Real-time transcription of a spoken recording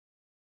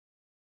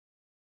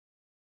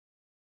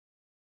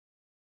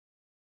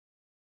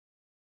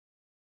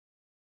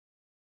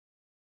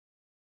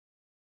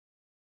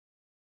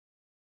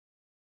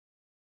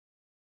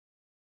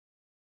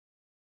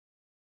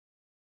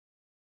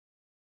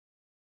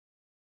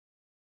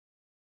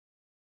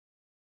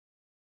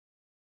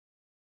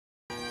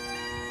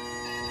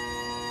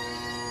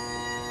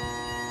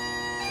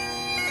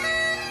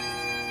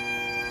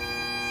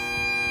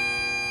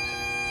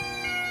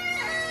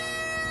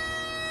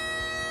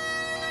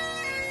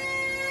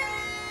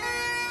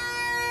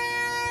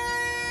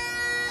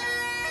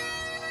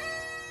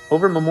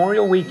Over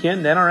Memorial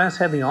Weekend, NRS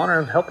had the honor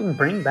of helping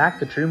bring back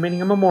the true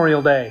meaning of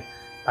Memorial Day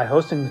by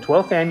hosting the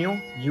 12th annual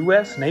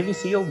U.S. Navy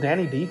SEAL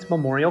Danny Dietz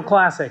Memorial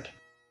Classic.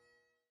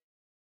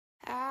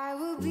 I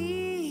will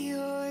be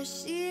your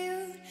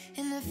shield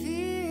in the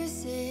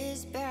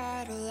fiercest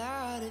battle.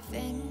 I'll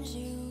defend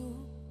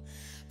you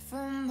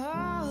from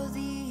all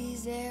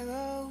these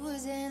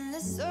arrows, and the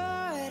sword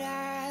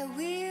I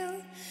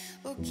wield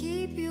will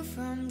keep you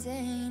from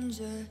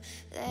danger.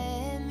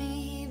 Let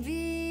me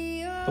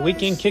be your The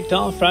weekend kicked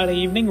off Friday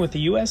evening with the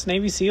U.S.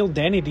 Navy SEAL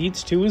Danny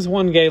Dietz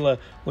 2-is-1 Gala,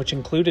 which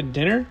included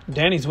dinner,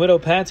 Danny's widow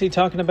Patsy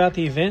talking about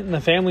the event and the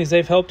families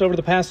they've helped over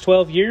the past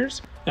 12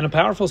 years, and a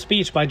powerful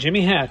speech by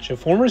Jimmy Hatch, a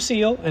former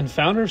SEAL and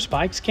founder of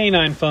Spike's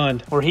Canine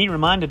Fund, where he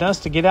reminded us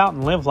to get out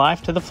and live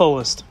life to the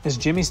fullest. As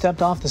Jimmy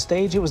stepped off the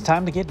stage, it was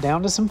time to get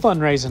down to some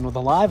fundraising with a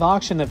live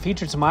auction that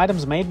featured some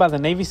items made by the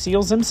Navy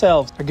SEALs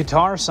themselves. A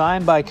guitar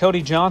signed by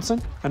Cody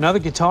Johnson, another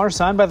guitar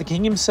signed by the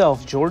king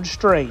himself, George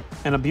Strait,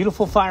 and a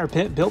beautiful fire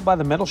pit built by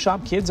the Metal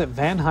Shop kids at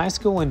Van High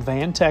School in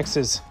Van,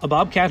 Texas. A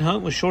bobcat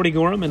hunt with Shorty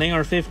Gorham, an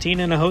AR-15,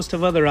 and a host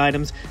of other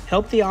items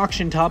helped the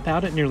auction top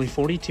out at nearly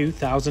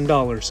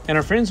 $42,000. And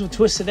our friends with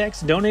Twisted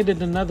X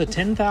donated another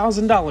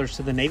 $10,000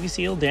 to the Navy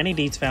SEAL Danny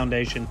Dietz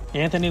Foundation.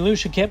 Anthony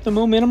Lucia kept the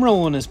momentum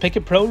rolling as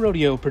Pickett Pro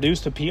Rodeo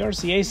produced a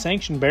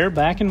PRCA-sanctioned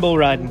bareback and bull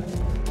riding.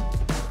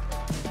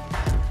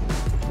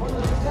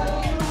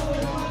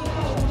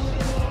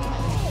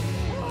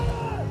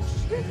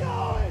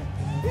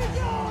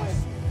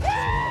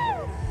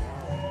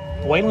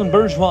 Waylon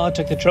Bourgeois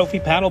took the trophy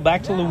paddle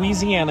back to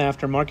Louisiana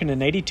after marking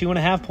an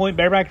 82.5-point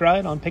bareback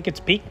ride on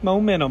Pickett's peak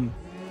momentum.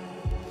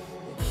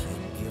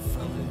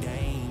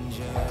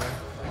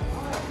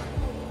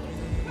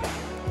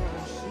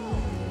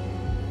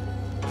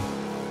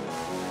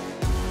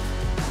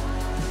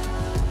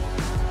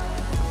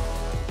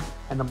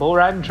 And the bull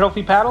riding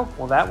trophy paddle,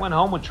 well, that went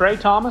home with Trey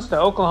Thomas to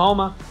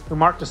Oklahoma, who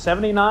marked a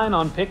 79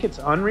 on Pickett's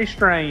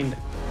Unrestrained.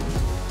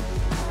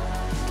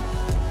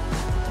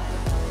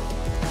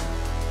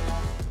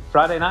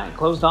 Friday night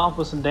closed off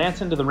with some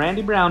dancing to the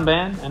Randy Brown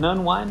Band and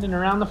unwinding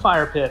around the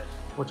fire pit,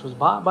 which was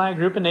bought by a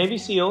group of Navy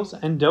SEALs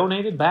and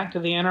donated back to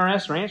the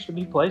NRS ranch to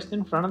be placed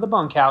in front of the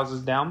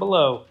bunkhouses down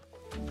below.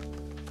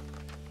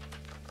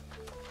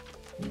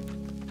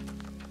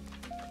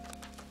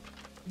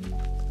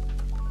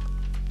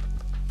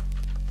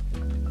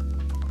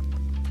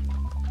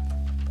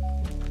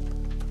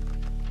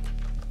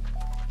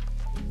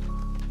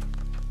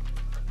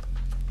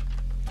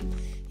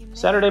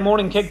 Saturday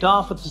morning kicked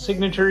off with the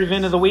signature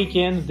event of the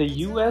weekend, the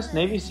U.S.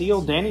 Navy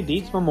SEAL Danny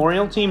Dietz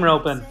Memorial Team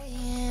Roping.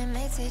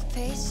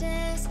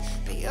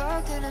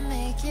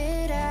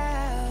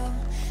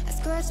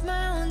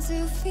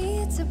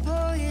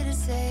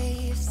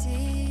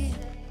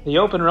 The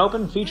open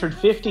roping featured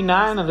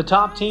 59 of the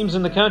top teams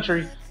in the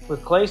country,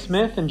 with Clay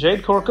Smith and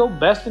Jade Corkle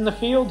best in the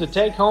field to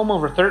take home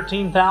over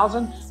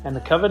 $13,000 and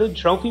the coveted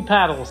trophy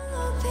paddles.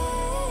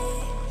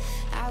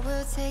 I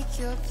will take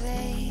your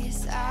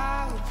place,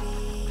 I will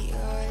be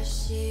your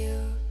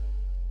shield.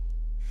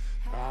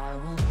 I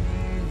will be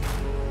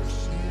your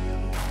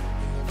shield.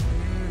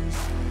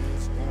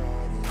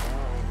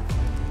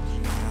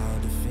 I'll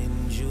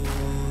defend you.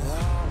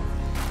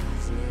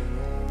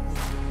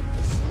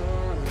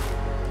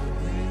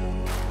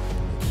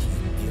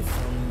 Keep you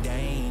from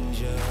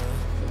danger.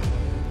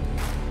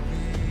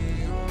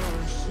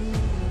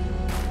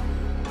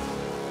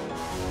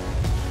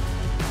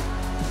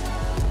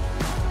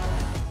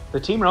 The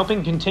team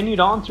roping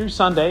continued on through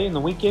Sunday, and the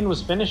weekend was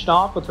finished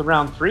off with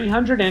around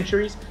 300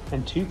 entries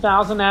and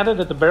 2,000 added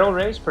at the barrel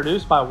race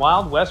produced by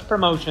Wild West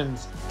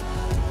Promotions.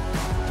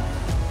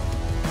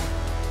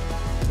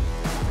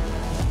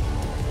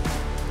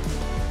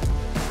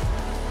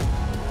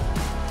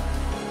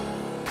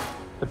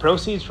 The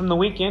proceeds from the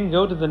weekend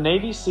go to the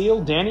Navy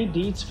SEAL Danny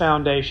Dietz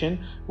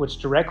Foundation, which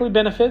directly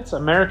benefits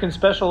American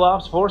Special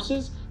Ops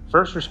Forces,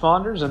 first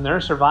responders, and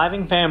their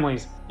surviving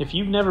families. If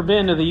you've never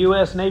been to the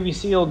U.S. Navy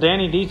SEAL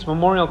Danny Dietz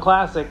Memorial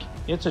Classic,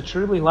 it's a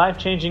truly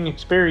life-changing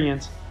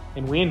experience,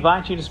 and we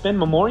invite you to spend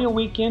Memorial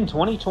Weekend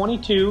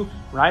 2022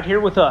 right here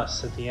with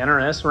us at the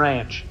NRS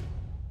Ranch.